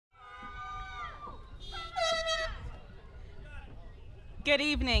Good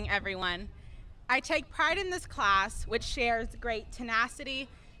evening, everyone. I take pride in this class, which shares great tenacity,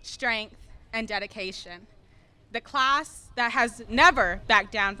 strength, and dedication. The class that has never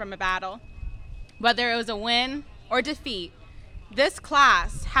backed down from a battle. Whether it was a win or defeat, this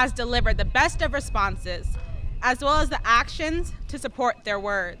class has delivered the best of responses, as well as the actions to support their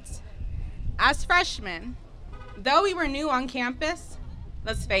words. As freshmen, though we were new on campus,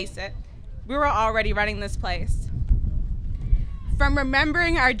 let's face it, we were already running this place. From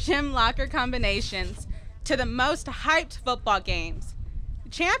remembering our gym locker combinations to the most hyped football games,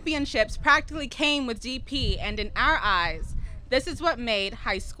 championships practically came with DP, and in our eyes, this is what made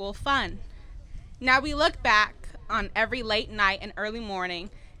high school fun. Now we look back on every late night and early morning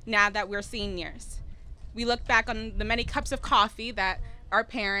now that we're seniors. We look back on the many cups of coffee that our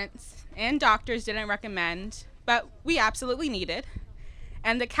parents and doctors didn't recommend, but we absolutely needed,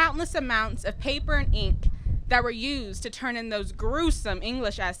 and the countless amounts of paper and ink that were used to turn in those gruesome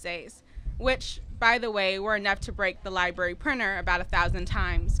English essays, which, by the way, were enough to break the library printer about 1,000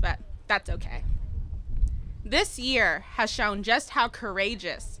 times, but that's okay. This year has shown just how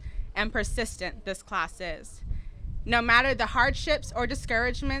courageous and persistent this class is. No matter the hardships or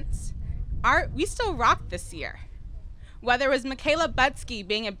discouragements, we still rocked this year. Whether it was Michaela Butsky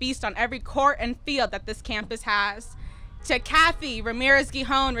being a beast on every court and field that this campus has, to Kathy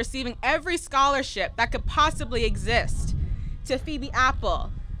Ramirez-Gijón receiving every scholarship that could possibly exist, to Phoebe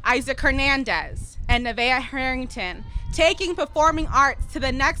Apple, Isaac Hernandez, and Nevaeh Harrington taking performing arts to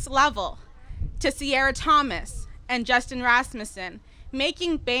the next level, to Sierra Thomas and Justin Rasmussen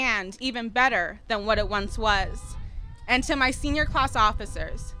making band even better than what it once was, and to my senior class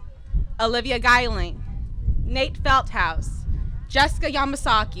officers, Olivia Geiling, Nate Feldhaus, Jessica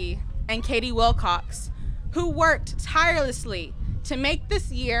Yamasaki, and Katie Wilcox, who worked tirelessly to make this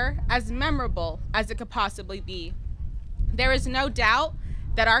year as memorable as it could possibly be. There is no doubt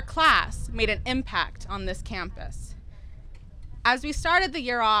that our class made an impact on this campus. As we started the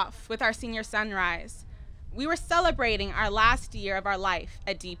year off with our senior sunrise, we were celebrating our last year of our life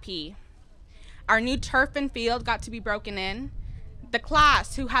at DP. Our new turf and field got to be broken in. The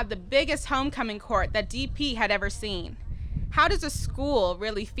class who had the biggest homecoming court that DP had ever seen. How does a school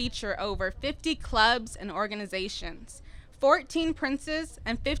really feature over 50 clubs and organizations, 14 princes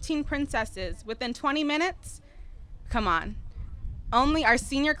and 15 princesses within 20 minutes? Come on. Only our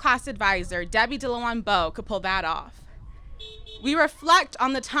senior class advisor, Debbie DeLawan-Bowe, could pull that off. We reflect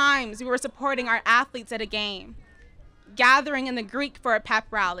on the times we were supporting our athletes at a game, gathering in the Greek for a pep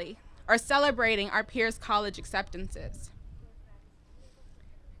rally, or celebrating our peers' college acceptances.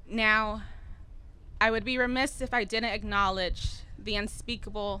 Now, I would be remiss if I didn't acknowledge the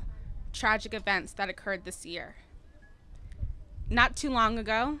unspeakable, tragic events that occurred this year. Not too long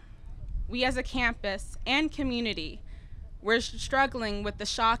ago, we as a campus and community were struggling with the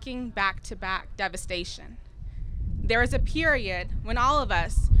shocking back-to-back devastation. There was a period when all of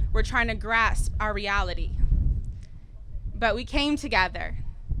us were trying to grasp our reality. But we came together,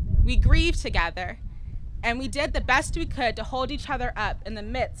 we grieved together, and we did the best we could to hold each other up in the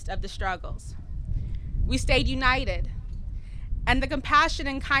midst of the struggles. We stayed united, and the compassion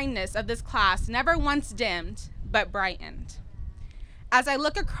and kindness of this class never once dimmed, but brightened. As I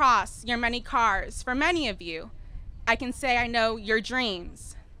look across your many cars, for many of you, I can say I know your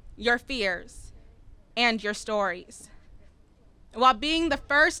dreams, your fears, and your stories. While being the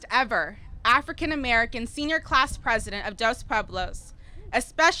first ever African-American senior class president of Dos Pueblos,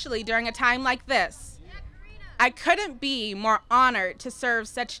 especially during a time like this, I couldn't be more honored to serve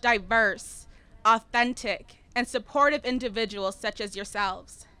such diverse, authentic, and supportive individuals such as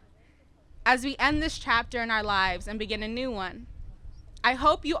yourselves. As we end this chapter in our lives and begin a new one, I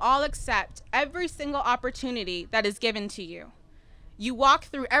hope you all accept every single opportunity that is given to you. You walk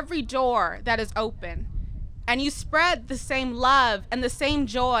through every door that is open, and you spread the same love and the same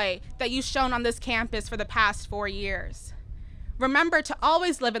joy that you've shown on this campus for the past 4 years. Remember to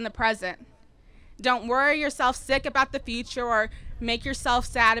always live in the present. Don't worry yourself sick about the future or make yourself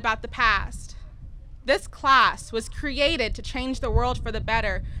sad about the past. This class was created to change the world for the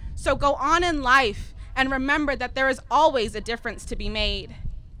better, so go on in life and remember that there is always a difference to be made.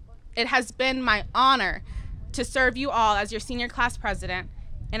 It has been my honor to serve you all as your senior class president,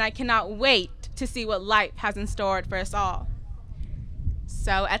 and I cannot wait to see what life has in store for us all.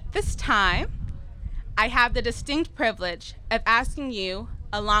 So at this time, I have the distinct privilege of asking you,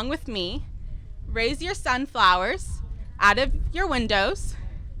 along with me, raise your sunflowers out of your windows.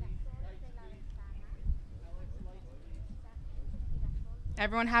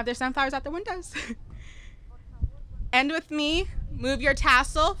 Everyone have their sunflowers out their windows. And with me, move your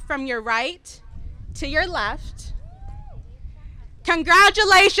tassel from your right to your left.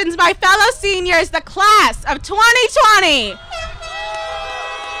 Congratulations, my fellow seniors, the class of 2020.